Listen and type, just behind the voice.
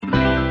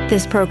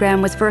This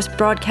program was first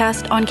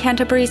broadcast on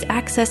Canterbury's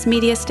access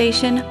media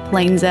station,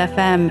 Plains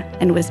FM,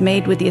 and was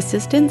made with the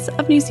assistance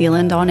of New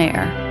Zealand On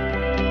Air.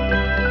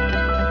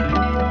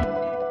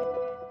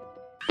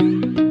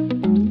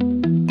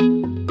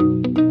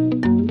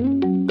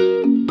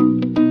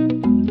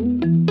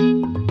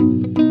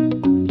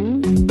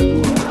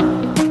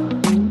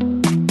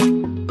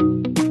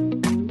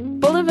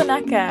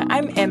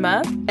 I'm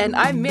Emma. And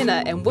I'm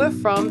Minna, and we're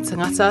from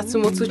Tangata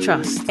Tumotu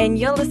Trust. And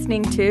you're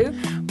listening to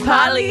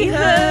Polyhood!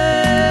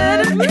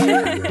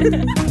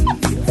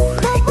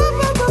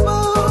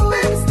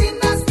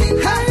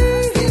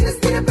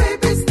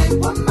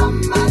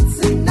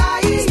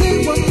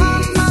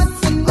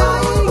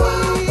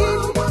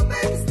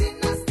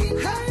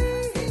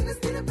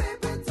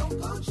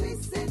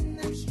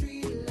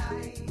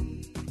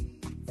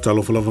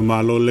 Talofa lava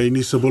malo le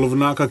nisa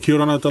bulavanaka kia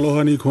ora na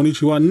taloha ni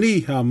konnichiwa ni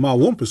ha ma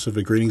one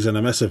Pacific greetings and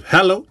a massive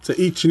hello to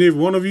each and every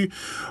one of you.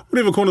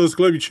 Whatever corner of this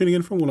globe you're tuning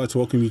in from, we'd like to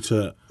welcome you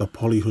to the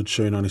Polyhood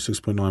Show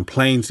 96.9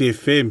 Plains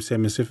FM.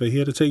 Sam and Sefa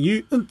here to take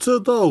you into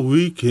the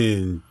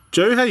weekend.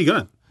 Joe, how you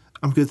going?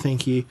 I'm good,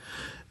 thank you.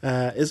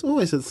 As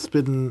always, it's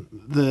been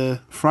the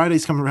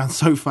Fridays come around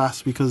so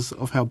fast because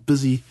of how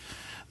busy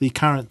the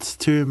current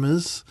term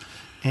is,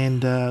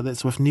 and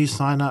that's with new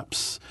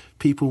sign-ups,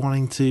 people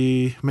wanting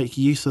to make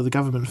use of the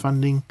government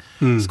funding,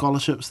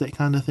 scholarships, that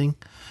kind of thing.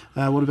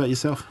 What about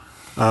yourself?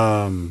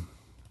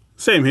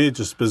 Same here,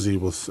 just busy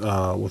with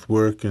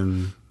work,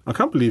 and I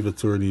can't believe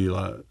it's already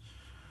like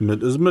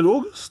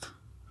mid-August?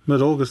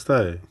 Mid-August,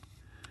 eh?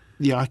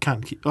 Yeah, I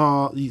can't keep...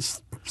 Oh, you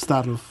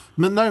start of...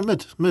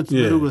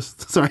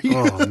 Mid-August, sorry.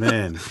 Oh,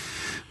 man.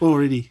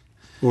 Already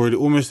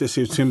almost at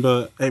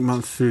September, 8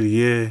 months through the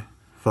year.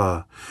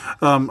 Far.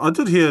 I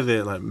did hear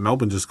that like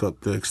Melbourne just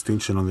got the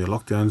extension on their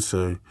lockdown,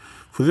 so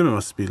for them it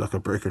must be like a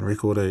broken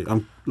record.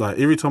 I'm like,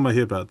 every time I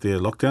hear about their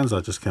lockdowns,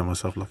 I just count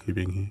myself lucky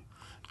being here.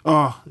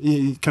 Oh,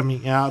 yeah,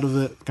 coming out of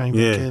it, going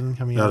back in,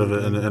 coming out of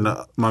it. And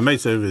my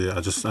mates over there,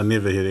 I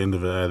never hear the end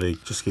of it. They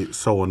just get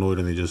so annoyed,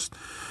 and I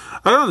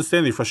don't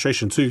understand their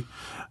frustration too.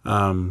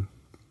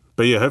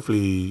 But yeah,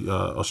 hopefully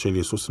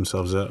Australia sorts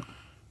themselves out.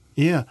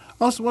 Yeah.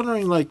 I was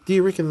wondering, like, do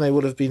you reckon they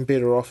would have been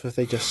better off if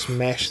they just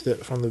smashed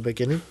it from the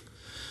beginning?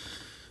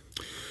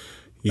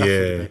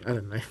 Yeah. I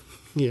don't know.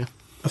 Yeah.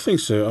 I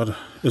think so.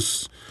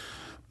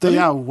 They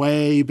are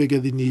way bigger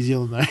than New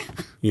Zealand, though.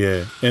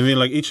 Yeah. And then,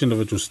 like, each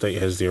individual state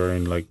has their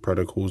own, like,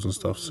 protocols and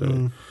stuff.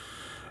 So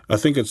I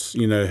think it's,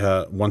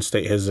 how one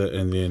state has it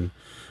and then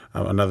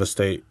another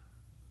state,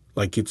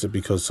 like, gets it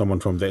because someone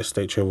from that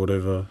state travelled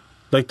over.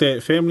 Like,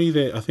 that family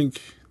that I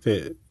think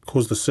that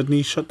caused the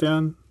Sydney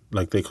shutdown,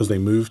 like, because they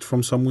moved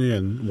from somewhere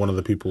and one of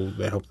the people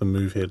that helped them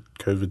move had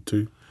COVID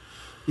too.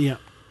 Yeah.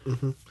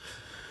 Mm-hmm.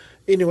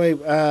 Anyway,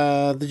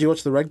 did you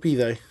watch the rugby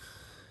though?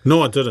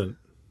 No, I didn't.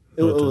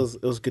 It was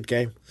a good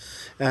game.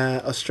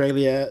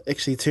 Australia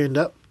actually turned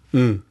up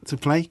to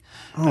play.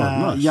 Oh,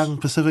 nice. Young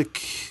Pacific,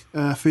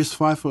 first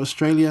five for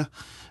Australia,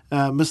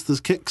 missed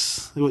his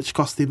kicks, which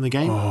cost them the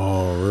game.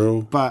 Oh,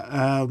 real? But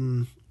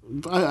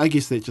I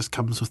guess that just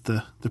comes with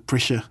the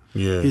pressure.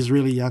 Yeah. He's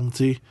really young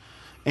too.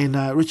 And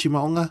Richie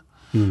Maonga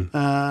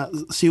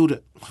sealed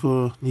it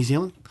for New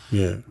Zealand.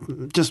 Yeah.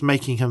 Just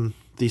making him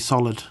the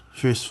solid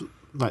first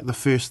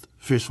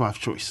five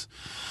choice.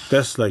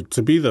 That's like,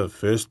 to be the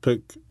first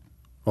pick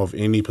of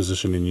any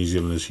position in New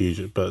Zealand is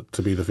huge, but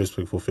to be the first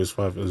pick for first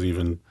five is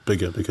even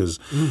bigger because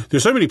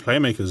there's so many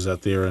playmakers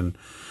out there, and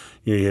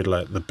you had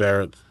like the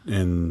Barrett,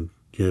 and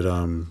you had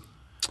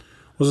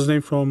what's his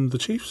name from the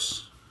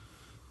Chiefs?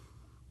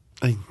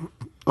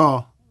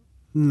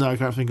 No, I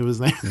can't think of his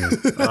name. Yeah.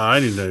 I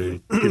only know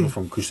people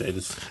from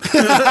Crusaders.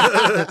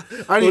 I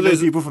only know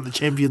people from the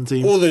champion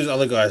team. All those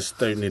other guys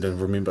don't need to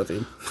remember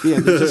them. Yeah,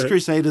 just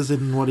Crusaders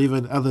and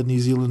whatever other New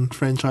Zealand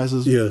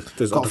franchises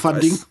got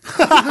funding.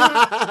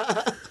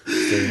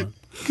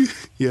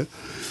 Yeah.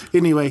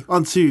 Anyway,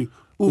 on to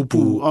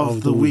Upu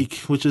of the week,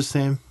 which is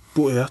Sam.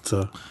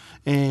 Poeata.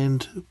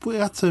 And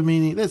poeata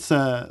meaning, that's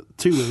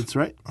 2 words,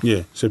 right?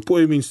 Yeah, so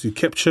poe means to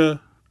capture,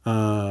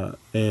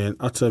 and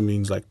ata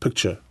means like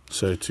picture.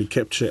 So to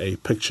capture a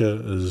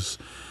picture is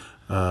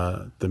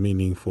the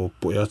meaning for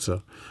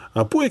poeata.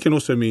 Poe can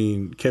also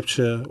mean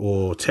capture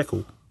or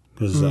tackle,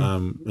 because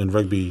in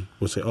rugby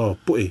we'll say, oh,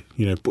 poe,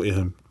 poe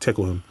him,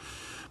 tackle him.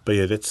 But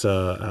yeah, that's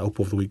our upu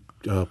of the week.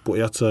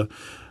 Poeata,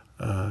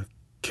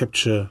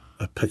 capture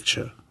a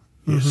picture.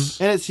 Yes.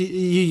 And it's you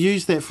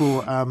use that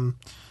for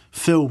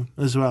film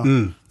as well,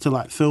 to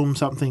like film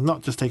something,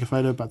 not just take a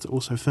photo, but to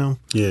also film.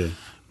 Yeah.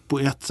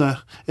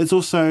 Poeata. It's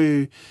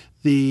also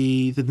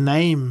the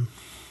name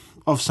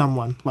of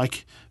someone,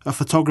 like a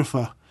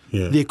photographer.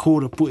 Yeah. They're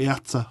called a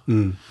poeata,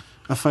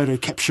 a photo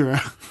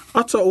capturer.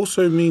 Ata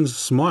also means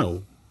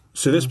smile.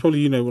 So that's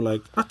probably,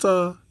 like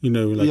ata,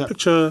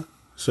 picture.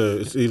 So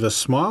it's either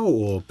smile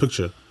or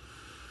picture.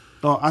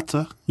 Oh,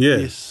 ata. Yeah.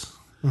 Yes.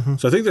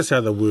 So I think that's how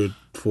the word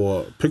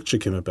for picture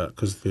came about,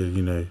 because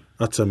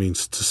ata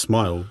means to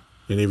smile,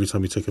 and every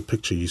time you take a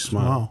picture, you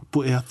smile. Oh,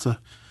 poeata.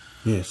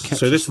 Yes. Capture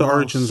so that's smiles. the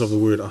origins of the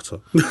word ata.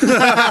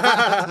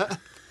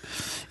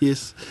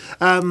 Yes.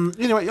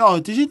 Anyway,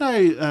 did you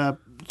know,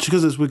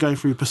 because we're going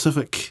through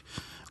Pacific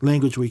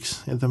Language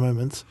Weeks at the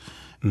moment,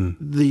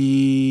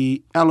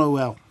 the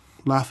LOL,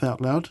 laugh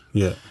out loud,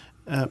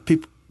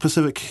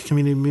 Pacific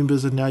community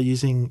members are now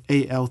using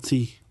ALT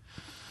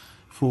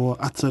for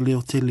Ata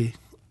Leo Tele.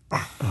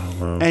 Oh,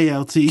 wow.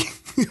 ALT.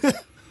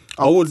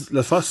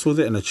 If I saw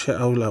that in the chat,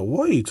 I was like,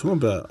 what are you talking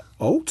about?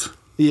 Alt?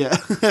 Yeah.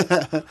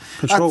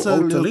 Control, Ata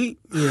Alt, Leo- Delete?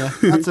 Yeah.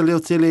 Ata Leo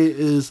Tele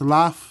is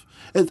laugh.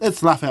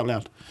 It's laugh out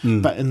loud.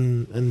 But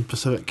in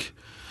Pacific,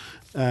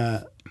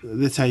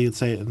 that's how you'd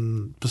say it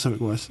in Pacific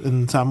voice,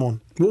 in Samoan.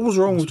 What was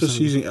wrong with just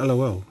using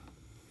LOL?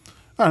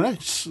 I don't know,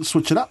 just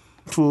switch it up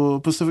for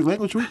Pacific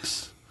Language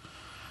Weeks.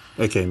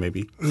 Okay,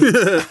 maybe.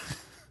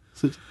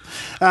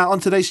 On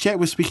today's chat,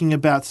 we're speaking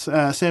about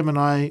Sam and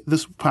I.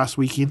 This past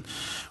weekend,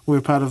 we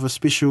were part of a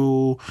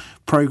special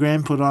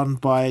program put on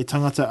by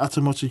Tangata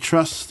Atamotu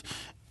Trust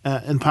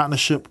in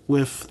partnership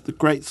with the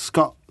Great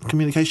Scott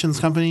Communications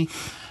Company.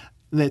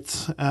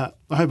 That's I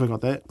hope I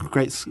got that.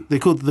 They're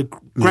called the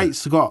Great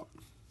Scott,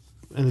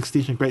 an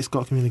extension of Great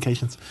Scott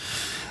Communications.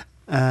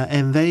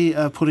 And they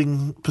are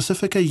putting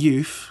Pasifika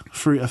youth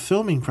through a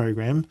filming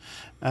program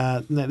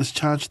that is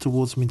charged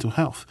towards mental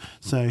health.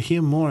 So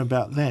hear more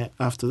about that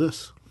after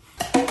this.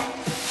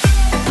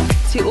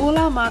 To all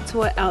our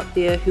mātua out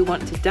there who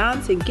want to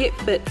dance and get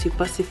fit to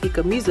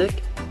Pasifika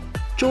music,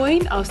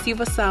 join our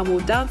Siva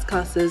Samoa dance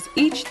classes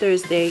each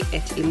Thursday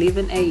at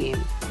 11 a.m.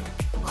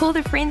 Call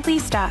the friendly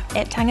staff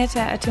at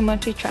Tangata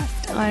Atamotu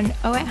Trust on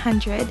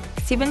 0800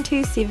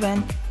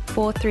 727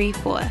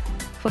 434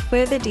 for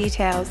further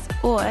details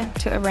or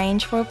to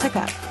arrange for a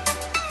pickup.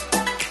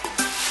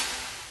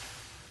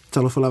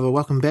 Talofa lava,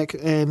 welcome back.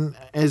 And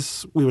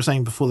as we were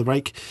saying before the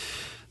break,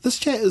 this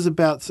chat is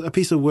about a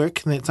piece of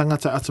work that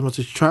Tangata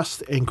Atamotu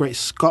Trust and Great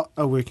Scott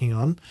are working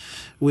on,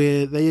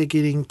 where they are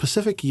getting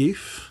Pacific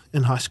youth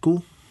in high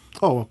school,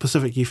 or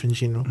Pacific youth in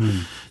general,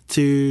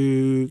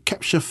 to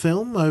capture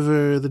film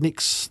over the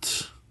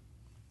next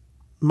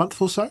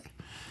month or so.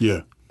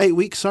 Yeah. 8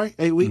 weeks,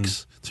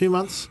 2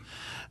 months,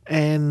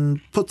 and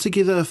put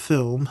together a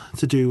film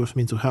to do with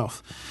mental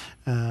health.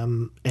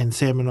 And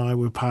Sam and I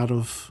were part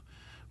of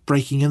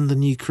breaking in the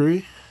new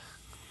crew,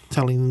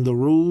 telling them the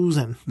rules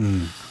and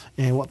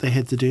what they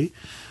had to do.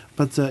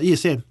 But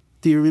Sam,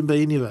 do you remember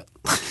any of it?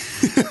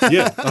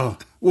 Yeah. Oh.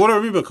 What I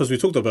remember, because we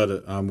talked about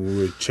it when we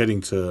were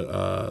chatting to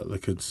the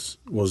kids,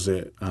 was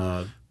that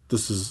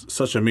this is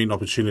such a mean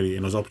opportunity,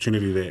 and it was an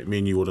opportunity that me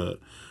and you would have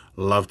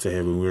loved to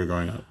have when we were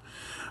growing up.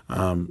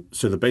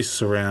 So the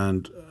basis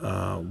around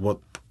what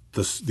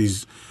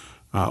these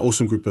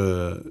awesome group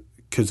of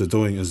kids are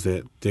doing is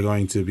that they're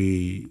going to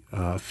be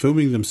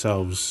filming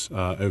themselves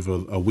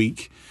over a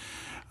week,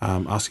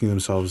 asking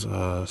themselves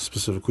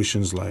specific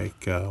questions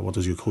like, what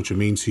does your culture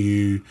mean to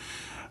you?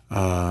 What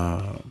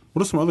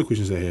are some other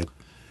questions they had?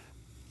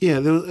 Yeah,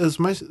 there was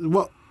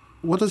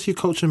what does your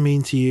culture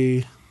mean to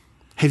you?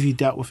 Have you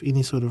dealt with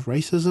any sort of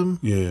racism?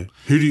 Yeah.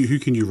 Who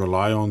can you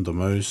rely on the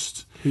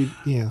most?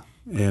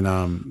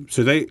 And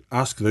so they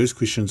ask those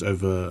questions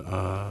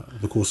over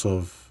the course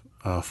of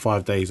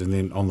 5 days, and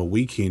then on the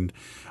weekend,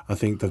 I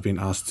think they've been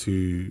asked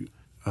to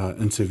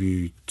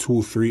interview 2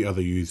 or 3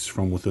 other youths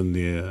from within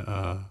their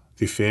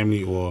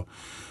family or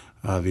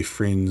their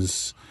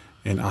friends,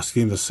 and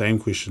asking the same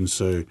questions.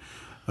 So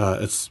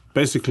it's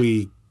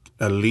basically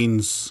a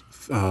lens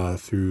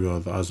through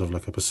the eyes of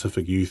like a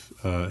Pacific youth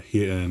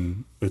here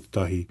in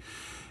Utahi,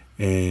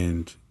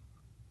 and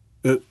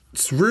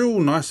it's real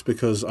nice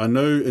because I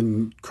know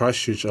in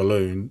Christchurch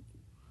alone,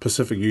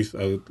 Pacific youth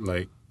are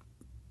like,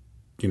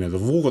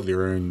 they've all got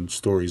their own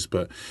stories,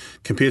 but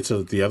compared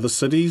to the other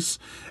cities,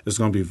 it's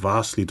going to be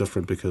vastly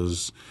different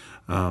because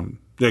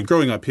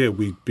growing up here,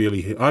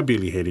 I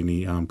barely had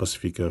any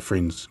Pasifika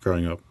friends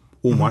growing up.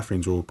 All my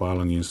friends were all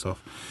Palangi and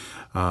stuff,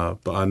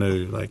 but I know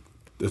like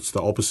it's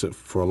the opposite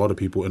for a lot of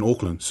people in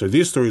Auckland. So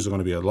their stories are going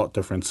to be a lot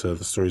different to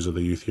the stories of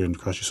the youth here in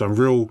Christchurch. So I'm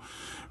real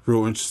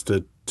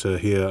interested to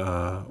hear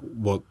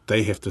what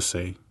they have to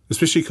say,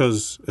 especially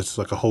because it's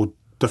like a whole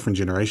different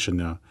generation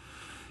now.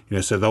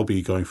 So they'll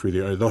be going through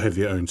they'll have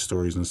their own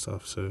stories and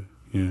stuff. So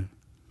yeah.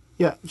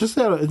 Yeah, just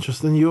out of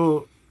interest, in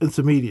your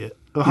intermediate,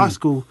 high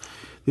school,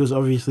 there was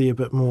obviously a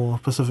bit more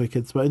Pacific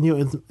kids, but in your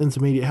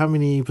intermediate, how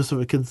many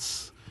Pacific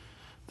kids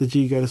did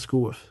you go to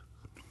school with?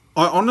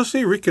 I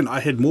honestly reckon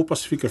I had more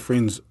Pasifika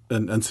friends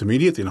in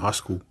intermediate than high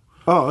school.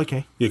 Oh,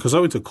 okay. Yeah, because I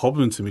went to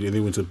Cobham Intermediate and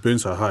then went to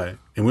Burnside High.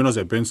 And when I was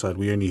at Burnside,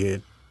 we only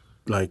had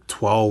like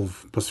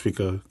 12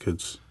 Pasifika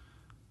kids.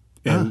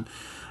 And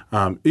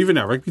even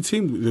our rugby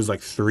team, there's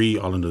like 3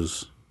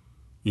 Islanders,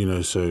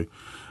 so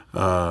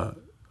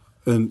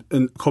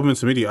in Cobham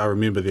Intermediate, I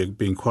remember there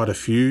being quite a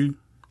few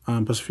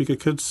Pasifika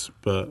kids,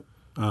 but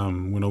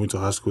when I went to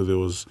high school, it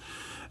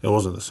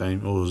wasn't the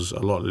same. It was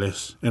a lot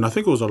less. And I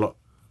think it was a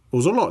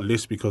lot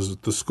less because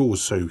the school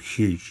was so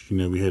huge.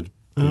 We had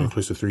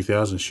close to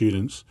 3,000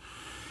 students,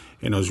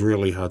 and it was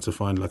really hard to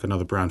find like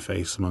another brown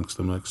face amongst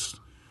the mixed.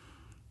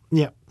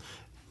 Yeah.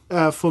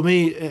 For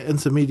me,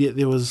 intermediate,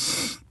 there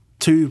was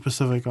 2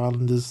 Pacific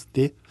Islanders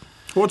there.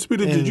 What school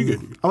did you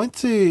go to? I went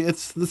to,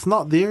 it's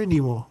not there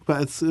anymore,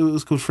 but it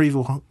was called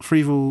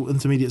Freeville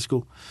Intermediate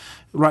School,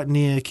 right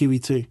near Kiwi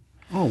 2.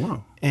 Oh,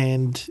 wow.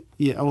 And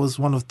yeah, I was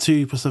one of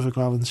 2 Pacific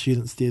Island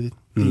students there.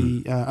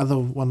 The other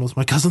one was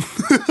my cousin.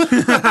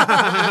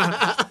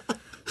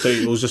 So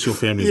it was just your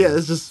family? Yeah,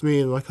 it's just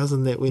me and my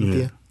cousin that went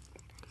there.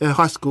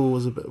 High school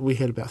we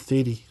had about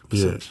 30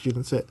 Pacific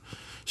students at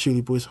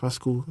Shirley Boys High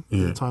School at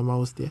the time I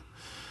was there.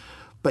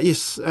 But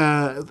yes,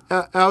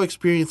 our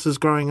experiences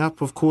growing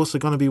up, of course, are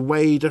going to be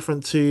way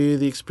different to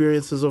the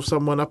experiences of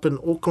someone up in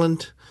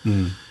Auckland,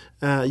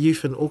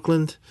 youth in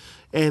Auckland,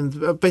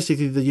 and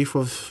basically the youth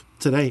of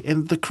today.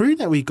 And the crew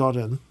that we got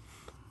in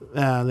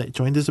that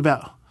joined is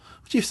about,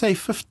 would you say,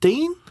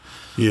 15?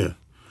 Yeah.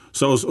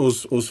 So it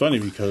was funny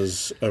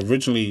because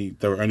originally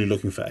they were only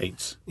looking for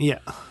 8. Yeah.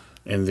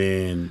 And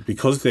then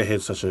because they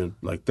had such a,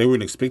 like, they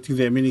weren't expecting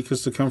that many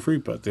kids to come through,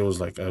 but there was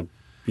like a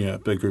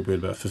big group, we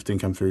had about 15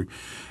 come through.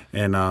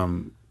 And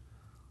on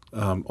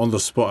the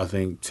spot, I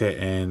think Tat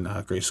and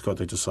Grace Scott,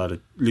 they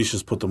decided, let's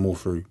just put them all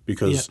through,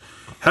 because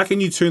how can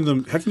you turn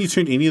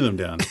any of them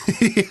down?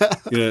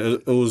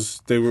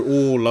 They were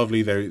all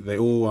lovely. They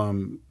all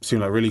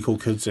seemed like really cool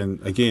kids.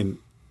 And again,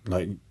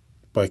 like,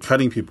 by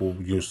cutting people,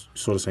 you're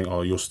sort of saying,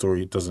 oh, your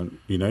story doesn't,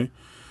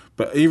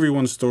 But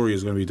everyone's story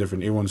is going to be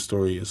different. Everyone's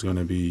story is going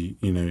to be,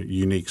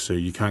 unique. So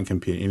you can't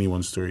compare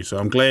anyone's story. So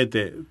I'm glad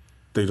that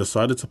they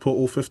decided to put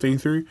all 15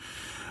 through.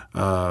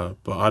 But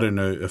I don't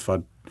know if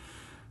I'd...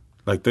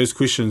 Like, those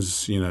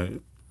questions,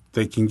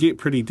 they can get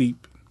pretty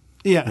deep.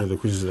 Yeah. The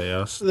questions they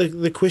asked.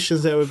 The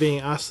questions that were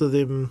being asked of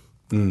them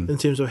in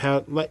terms of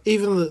how... Like,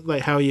 even,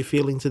 how are you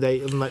feeling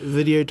today in,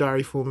 video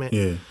diary format.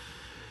 Yeah.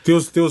 There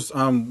was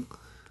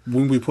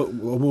when we put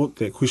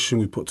that question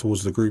we put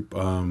towards the group...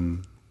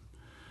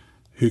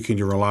 who can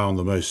you rely on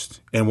the most?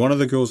 And one of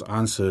the girls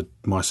answered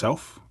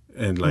myself.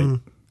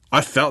 And,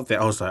 I felt that.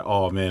 I was like,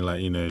 oh, man, I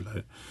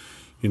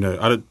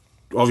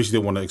obviously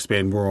didn't want to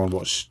expand more on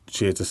what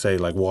she had to say.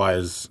 Like, why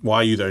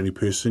are you the only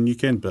person you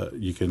can? But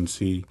you can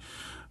see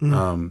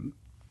how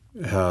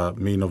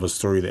mean of a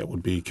story that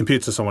would be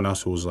compared to someone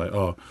else who was like,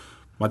 oh,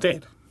 my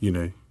dad,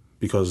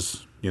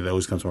 because, they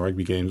always come to my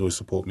rugby games, always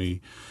support me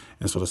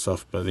and sort of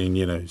stuff. But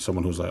then,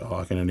 someone who's like, oh,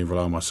 I can only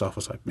rely on myself.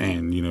 It's like,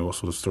 man, what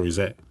sort of story is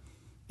that?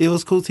 It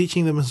was cool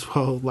teaching them as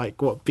well,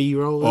 what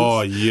B-roll is.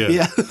 Oh,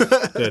 yeah.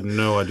 They had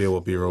no idea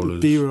what B-roll is.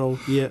 B-roll,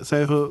 yeah.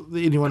 So for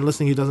anyone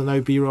listening who doesn't know,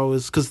 B-roll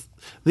is... Because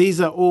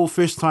these are all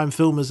first-time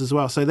filmers as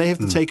well. So they have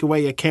to take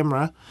away a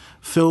camera,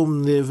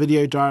 film their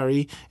video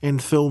diary,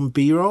 and film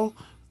B-roll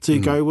to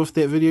go with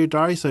that video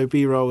diary. So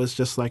B-roll is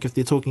just if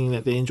they're talking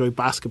that they enjoy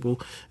basketball,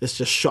 it's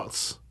just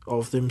shots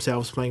of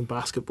themselves playing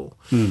basketball.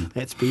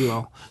 That's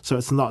B-roll. So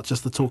it's not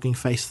just the talking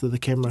face to the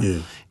camera.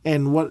 Yeah.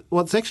 And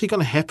what's actually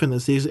going to happen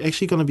is there's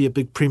actually going to be a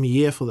big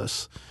premiere for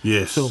this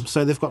film.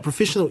 So they've got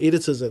professional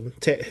editors, and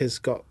Tat has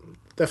got,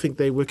 I think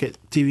they work at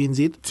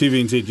TVNZ.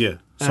 TVNZ, yeah.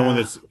 Someone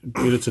that's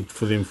edited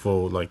for them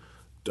for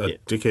a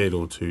decade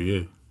or 2,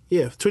 yeah.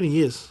 Yeah, 20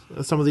 years.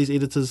 Some of these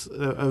editors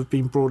have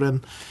been brought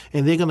in,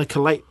 and they're going to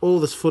collate all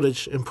this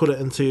footage and put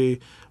it into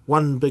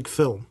one big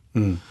film.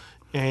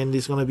 And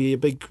there's going to be a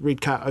big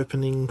red carpet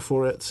opening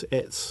for it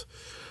at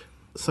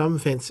some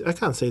fancy... I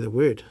can't say the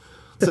word.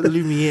 It's at the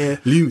Lumiere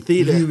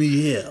Theatre.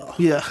 Lumiere.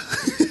 Yeah.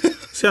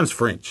 Sounds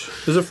French.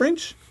 Is it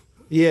French?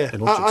 Yeah.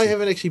 I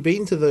haven't actually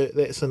been to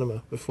that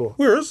cinema before.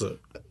 Where is it?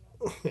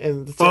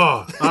 And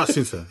Art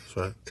Centre. That's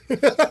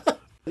right.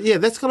 Yeah,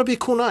 that's going to be a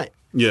cool night.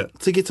 Yeah.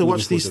 To get to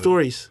watch these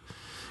stories.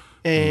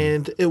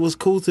 And it was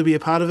cool to be a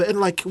part of it. And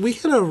we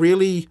had a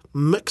really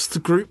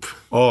mixed group.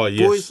 Oh,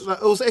 yes. Boys,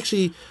 it was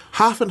actually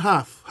half and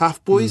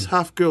half boys,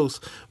 half girls.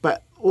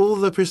 But all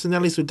the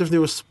personalities were different. There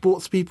were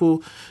sports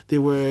people,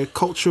 there were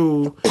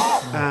cultural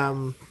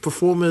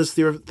performers.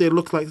 There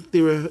looked like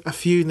there were a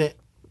few that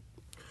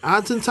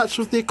aren't in touch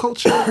with their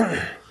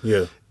culture.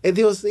 Yeah. And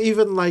there was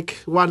even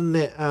one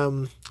that,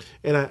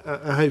 and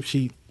I hope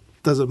she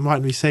doesn't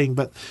mind me saying,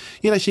 but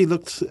she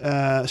looked,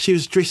 she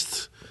was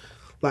dressed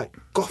like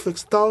gothic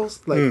styles,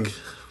 black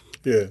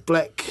hair.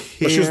 But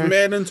she was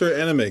mad into her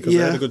anime because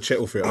I had a good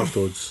chat with her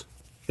afterwards.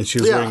 And she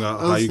was wearing a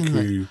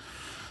haiku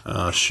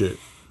shirt.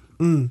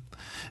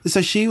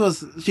 So she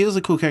was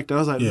a cool character. I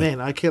was like,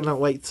 man, I cannot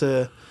wait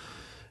to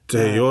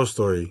hear your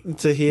story.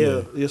 To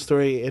hear your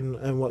story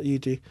and what you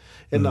do.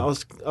 And I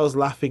was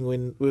laughing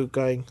when we were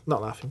going,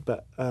 not laughing,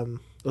 but I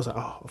was like,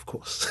 oh, of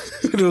course.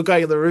 We were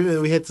going in the room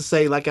and we had to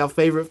say our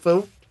favourite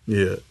film.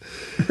 Yeah.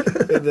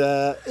 And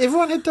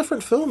everyone had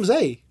different films,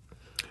 eh?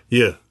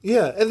 Yeah.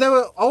 Yeah, and they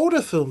were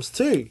older films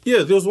too.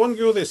 Yeah, there was one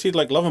girl that said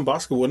Love and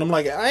Basketball, and I'm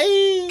like,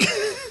 hey.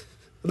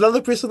 Another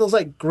person was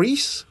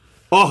Grease.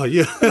 Oh,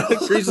 yeah.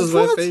 Grease is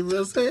my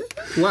favourite.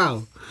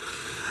 Wow.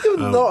 You've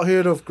not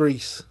heard of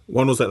Grease.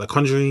 One was The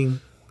Conjuring.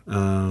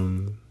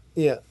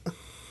 Yeah.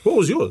 What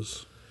was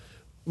yours?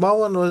 My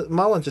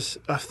one just,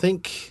 I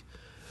think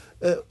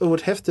it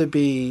would have to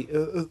be,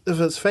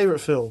 if it's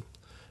favourite film,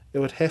 it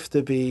would have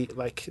to be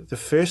the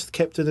first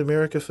Captain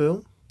America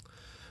film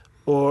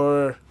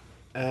or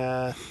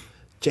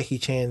Jackie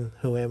Chan,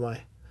 Who Am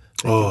I?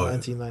 Oh,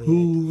 1998.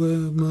 Who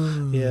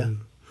am I? Yeah.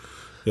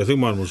 I think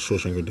mine was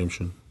Shawshank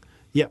Redemption.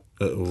 Yep.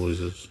 It always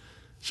is.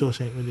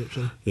 Shawshank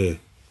Redemption. Yeah.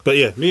 But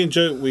yeah, me and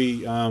Joe,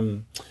 we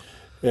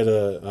had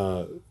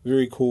a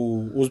very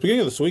cool... It was the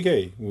beginning of this week,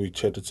 eh? We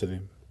chatted to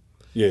them.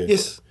 Yeah.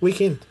 Yes,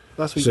 weekend.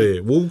 Last weekend. So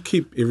yeah, we'll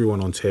keep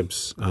everyone on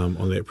tabs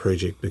on that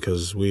project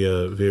because we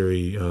are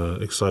very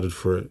excited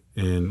for it.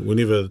 And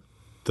whenever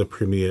the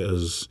premiere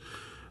is,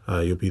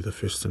 you'll be the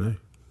first to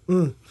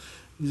know.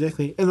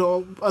 Exactly. And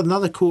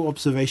another cool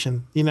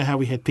observation, you know how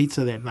we had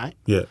pizza that night?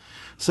 Yeah.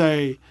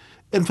 So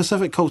in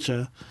Pacific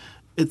culture,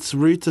 it's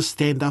rude to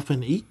stand up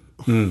and eat.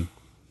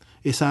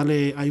 E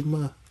sale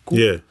aima ku.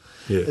 Yeah.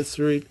 It's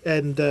rude.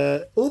 And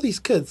all these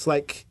kids,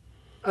 like,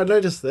 I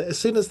noticed that as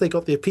soon as they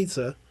got their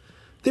pizza,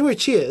 there were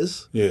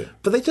chairs,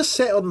 but they just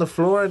sat on the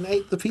floor and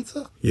ate the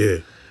pizza. Yeah.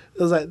 It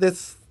was like,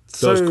 that's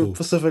was so cool.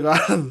 Pacific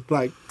Island,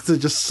 like, to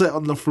just sit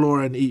on the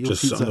floor and eat your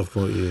Just pizza. sit on the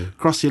floor, yeah.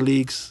 Cross your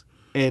legs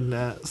and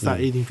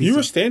start eating pizza. You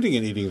were standing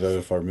and eating, though,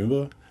 if I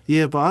remember.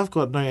 Yeah, but I've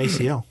got no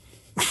ACL.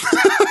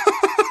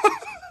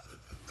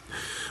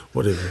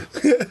 Whatever.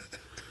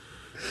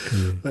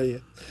 But yeah.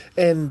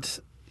 And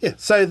yeah,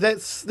 so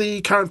that's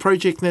the current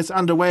project that's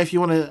underway. If you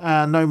want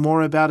to know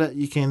more about it,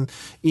 you can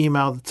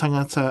email the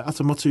Tangata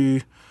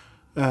Atamotu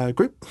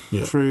group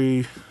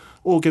through,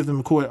 or give them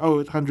a call at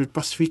 0800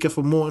 Pasifika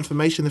for more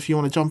information if you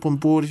want to jump on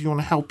board, if you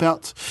want to help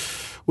out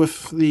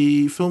with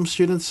the film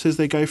students as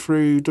they go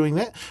through doing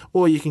that,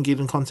 or you can get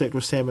in contact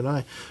with Sam and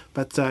I.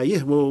 But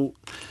yeah, we'll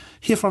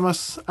hear from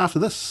us after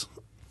this.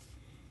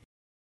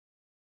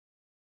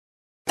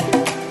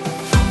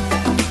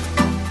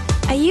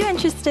 Are you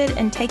interested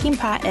in taking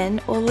part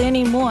in or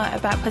learning more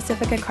about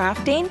Pasifika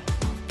crafting?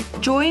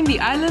 Join the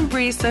Island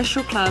Breeze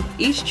Social Club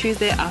each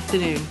Tuesday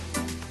afternoon.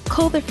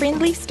 Call the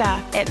friendly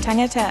staff at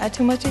Tangata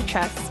Atumotu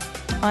Trust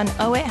on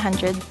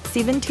 0800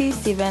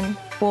 727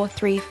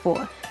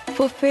 434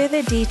 for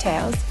further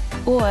details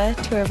or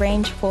to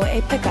arrange for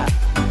a pickup.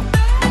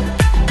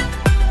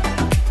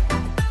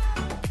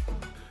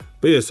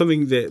 But yeah,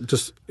 something that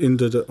just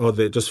ended, or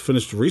that just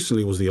finished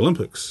recently was the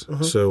Olympics.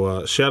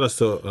 So shout outs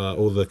to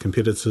all the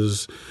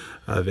competitors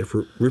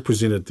that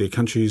represented their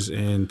countries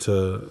and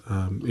to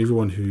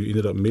everyone who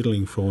ended up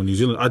medaling for New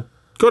Zealand. I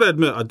got to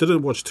admit, I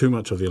didn't watch too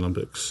much of the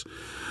Olympics.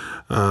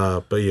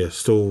 But yeah,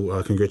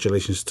 still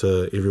congratulations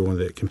to everyone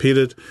that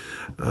competed.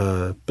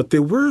 But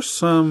there were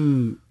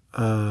some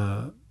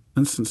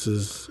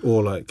instances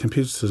or like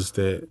competitors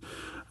that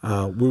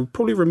were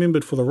probably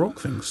remembered for the wrong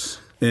things.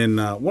 And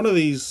one of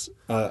these,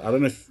 I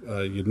don't know if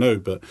you know,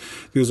 but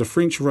there was a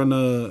French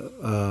runner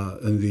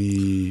in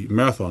the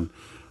marathon.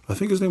 I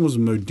think his name was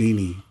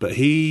Modini. But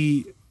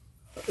he,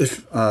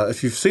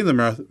 if you've seen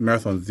the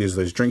marathon, there's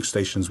those drink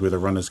stations where the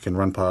runners can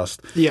run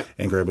past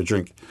and grab a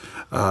drink.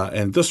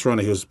 And this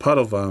runner, he was part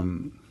of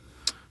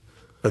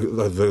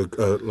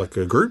like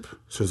a group.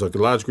 So it was like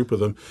a large group of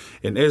them.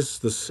 And as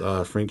this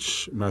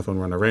French marathon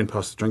runner ran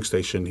past the drink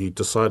station, he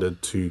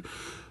decided to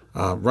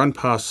run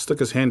past, stick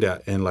his hand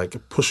out, and like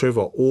push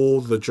over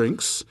all the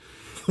drinks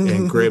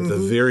and grab the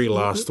very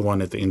last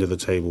one at the end of the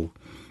table.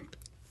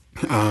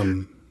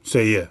 So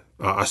yeah,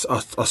 I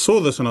saw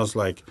this and I was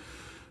like,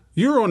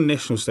 "You're on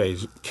national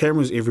stage,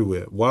 cameras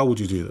everywhere. Why would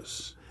you do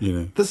this?" You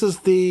know. This is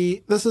at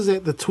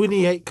the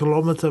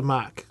 28-kilometer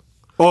mark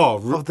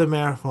of the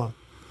marathon.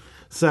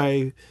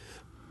 So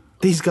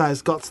these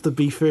guys got to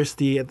be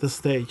thirsty at this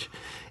stage,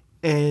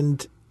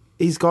 and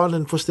he's gone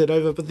and pushed it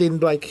over. But then,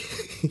 like,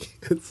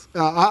 it's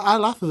I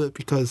laugh at it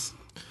because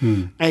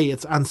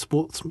it's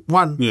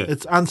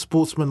it's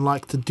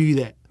unsportsmanlike to do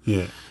that.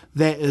 Yeah,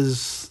 that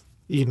is,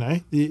 you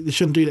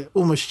shouldn't do that.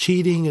 Almost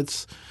cheating.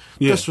 It's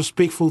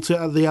disrespectful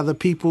to the other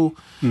people.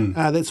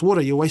 That's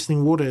water. You're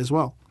wasting water as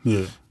well.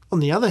 Yeah. On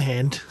the other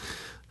hand,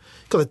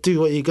 got to do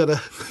what you got to.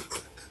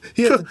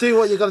 You have to do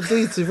what you got to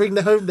do to bring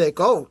home that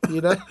goal.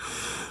 I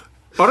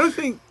don't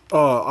think.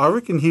 I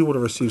reckon he would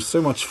have received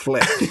so much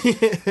flack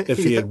if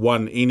he had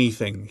won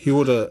anything.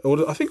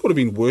 I think it would have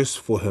been worse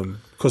for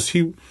him because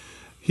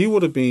he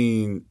would have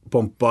been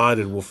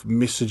bombarded with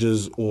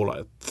messages or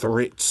like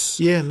threats.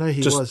 Yeah, no,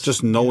 he was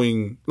just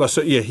knowing. Like,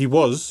 so yeah, he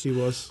was. He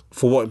was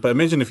for what? But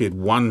imagine if he had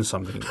won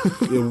something.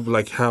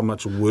 Like how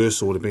much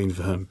worse it would have been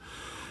for him.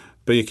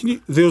 But yeah,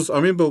 I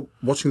remember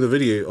watching the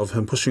video of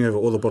him pushing over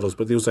all the bottles,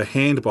 but there was a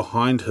hand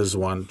behind his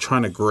one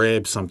trying to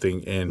grab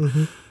something,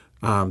 and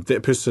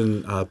that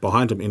person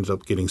behind him ended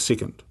up getting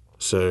second.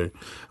 So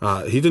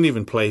he didn't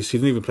even place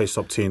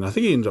top 10. I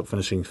think he ended up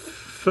finishing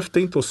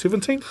 15th or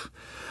 17th.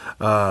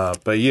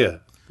 But yeah,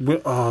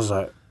 I was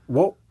like,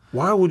 what?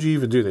 Why would you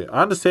even do that?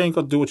 I understand you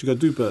got to do what you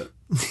got to do, but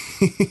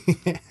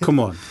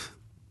come on.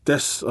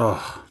 That's...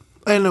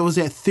 And it was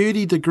at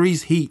 30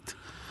 degrees heat.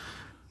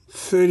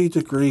 30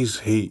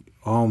 degrees heat.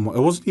 It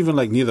wasn't even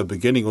like near the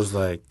beginning. It was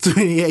like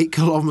 28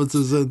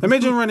 kilometers in.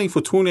 Imagine running for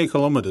 28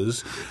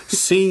 kilometers,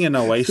 seeing an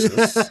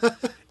oasis,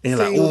 and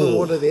like, I'm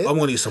going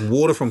to get some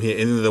water from here,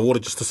 and then the water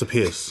just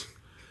disappears.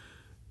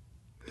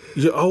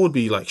 Yeah, I would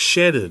be like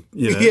shattered,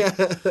 you know. Yeah.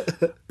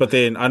 But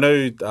then I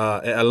know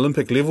at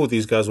Olympic level,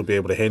 these guys will be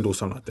able to handle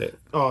something like that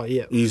Oh,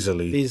 yeah.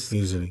 easily. These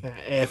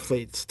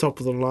athletes, top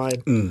of the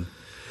line.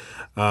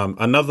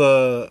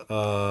 Another,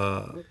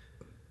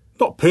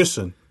 not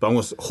person, but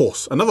almost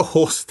horse. Another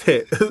horse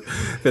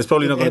that's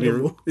probably not going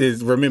to be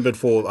is remembered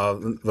for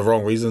the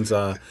wrong reasons.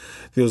 There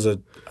was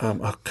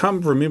I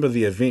can't remember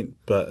the event,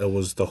 but it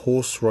was the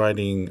horse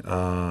riding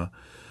a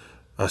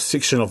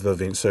section of the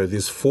event. So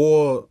there's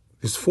four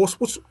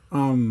sports.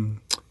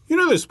 You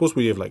know those sports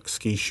where you have like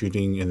ski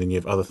shooting and then you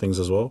have other things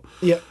as well?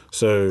 Yeah.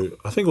 So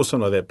I think it was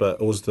something like that,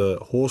 but it was the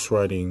horse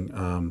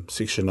riding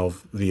section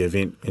of the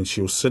event, and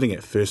she was sitting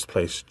at first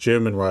place,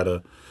 German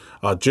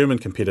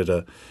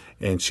competitor,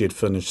 and she had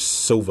finished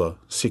silver,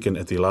 second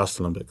at the last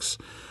Olympics.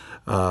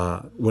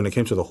 When it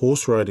came to the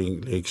horse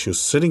riding leg, she was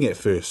sitting at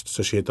first,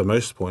 so she had the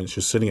most points. She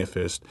was sitting at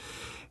first,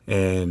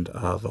 and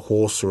the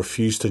horse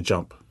refused to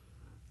jump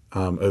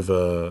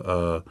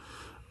over,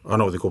 I don't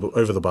know what they call it,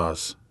 over the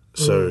bars.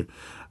 So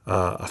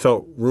I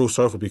felt real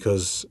sorrowful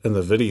because in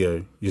the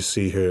video you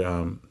see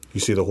her, you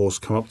see the horse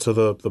come up to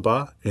the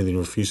bar and then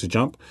refuse to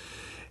jump,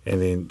 and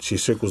then she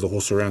circles the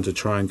horse around to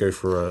try and go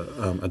for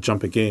a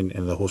jump again,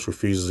 and the horse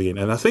refuses again.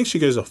 And I think she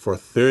goes off for a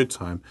third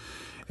time,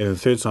 and the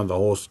third time the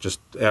horse just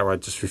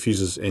outright just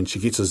refuses, and she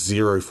gets a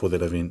 0 for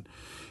that event,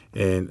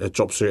 and it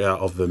drops her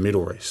out of the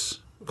medal race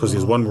because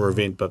there's one more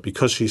event. But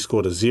because she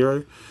scored a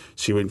 0,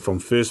 she went from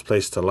first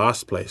place to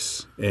last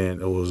place,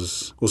 and it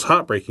was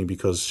heartbreaking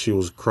because she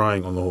was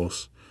crying on the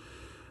horse,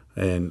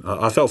 and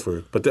I felt for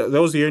her. But that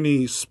was the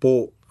only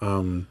sport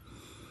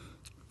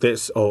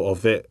that's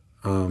of that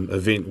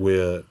event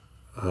where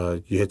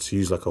you had to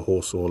use like a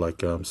horse or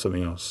like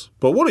something else.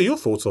 But what are your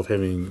thoughts of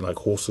having like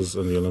horses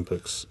in the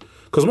Olympics?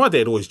 Because my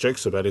dad always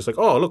jokes about it. He's like,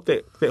 "Oh, look,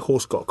 that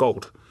horse got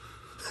gold."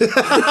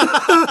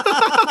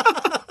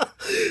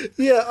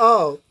 Yeah.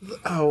 Oh,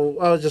 I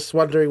was just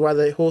wondering why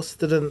the horse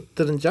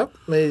didn't jump.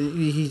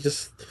 Maybe he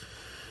just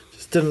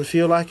didn't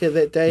feel like it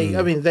that day.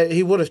 I mean,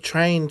 he would have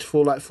trained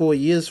for like 4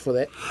 years for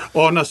that.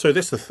 Oh no! So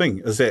that's the thing,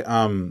 is that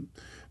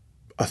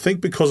I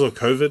think because of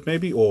COVID,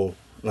 maybe, or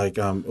like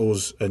it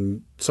was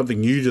something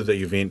new to the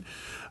event.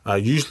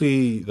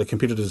 Usually, the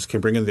competitors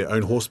can bring in their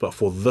own horse, but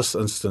for this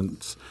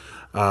instance,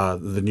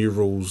 the new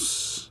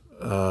rules,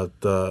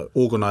 the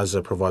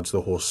organizer provides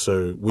the horse.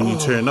 So when you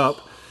turn up,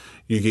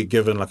 you get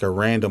given like a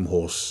random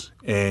horse,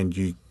 and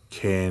you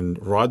can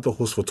ride the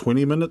horse for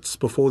 20 minutes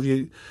before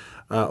you,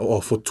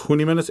 or for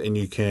 20 minutes, and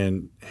you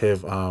can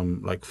have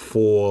like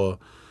four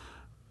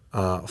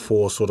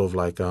sort of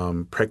like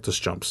practice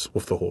jumps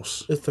with the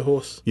horse. It's the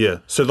horse. Yeah.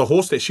 So the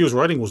horse that she was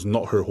riding was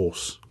not her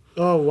horse.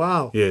 Oh,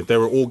 wow. Yeah, they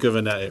were all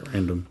given out at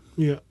random.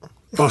 Yeah.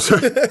 Oh,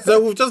 sorry. So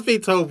we've just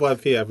been told by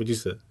Pia, our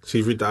producer.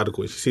 She read the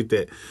article. She said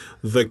that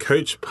the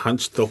coach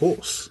punched the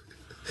horse.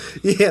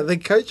 Yeah, the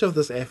coach of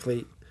this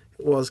athlete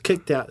was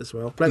kicked out as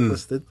well,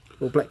 blacklisted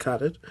or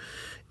black-carded,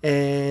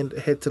 and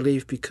had to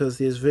leave because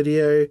there's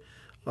video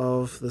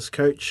of this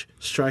coach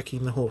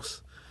striking the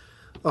horse.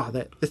 Oh,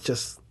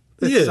 it's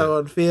so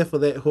unfair for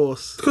that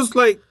horse. Because,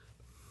 like,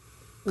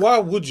 why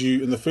would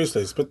you in the first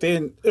place? But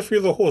then, if you're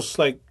the horse,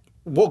 like,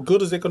 what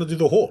good is that going to do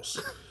the horse?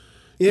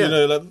 Yeah. You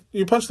know, like,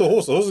 you punch the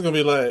horse is going to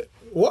be like,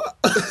 what?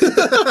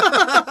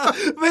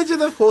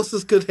 Imagine if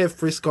horses could have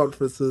press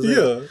conferences.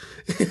 Yeah.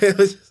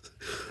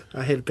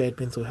 I had a bad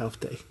mental health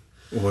day.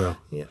 Wow.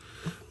 Yeah.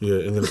 Yeah,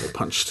 and then I got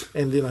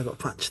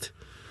punched.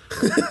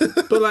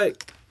 But,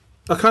 like,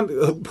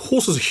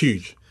 horses are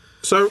huge.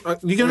 So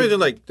you can imagine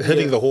like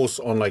hitting the horse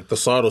on like the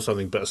side or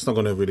something, but it's not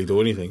going to really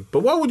do anything. But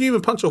why would you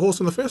even punch a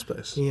horse in the first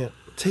place? Yeah,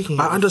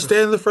 I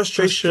understand the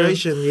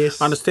frustration. Yes,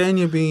 I understand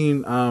you've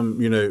been,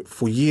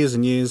 for years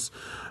and years,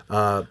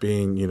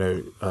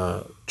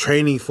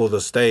 training for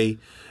this day,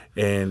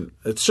 and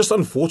it's just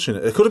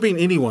unfortunate. It could have been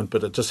anyone,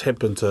 but it just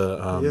happened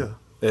to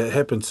it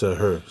happened to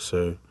her.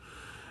 So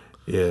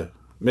yeah,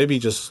 maybe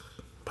just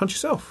punch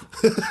yourself.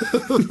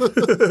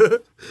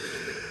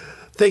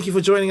 Thank you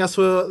for joining us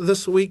for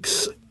this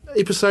week's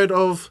episode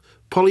of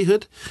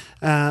Polyhood.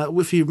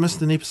 If you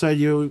missed an episode,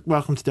 you're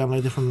welcome to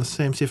download it from the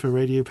Sam Sefa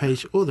radio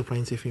page or the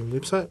Plains FM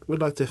website.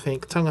 We'd like to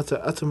thank Tangata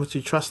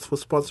Atamutu Trust for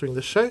sponsoring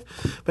the show.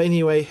 But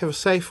anyway, have a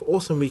safe,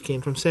 awesome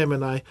weekend from Sam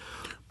and I.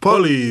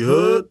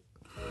 Polyhood.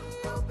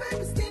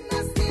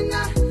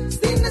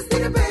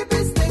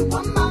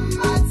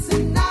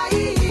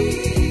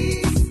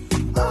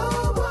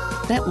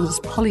 That was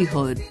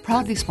Polyhood,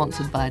 proudly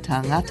sponsored by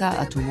Tangata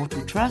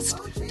Atumotu Trust.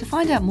 To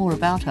find out more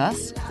about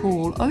us,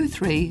 call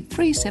 03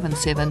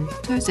 377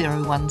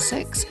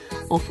 2016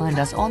 or find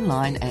us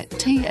online at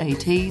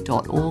tat.org.nz.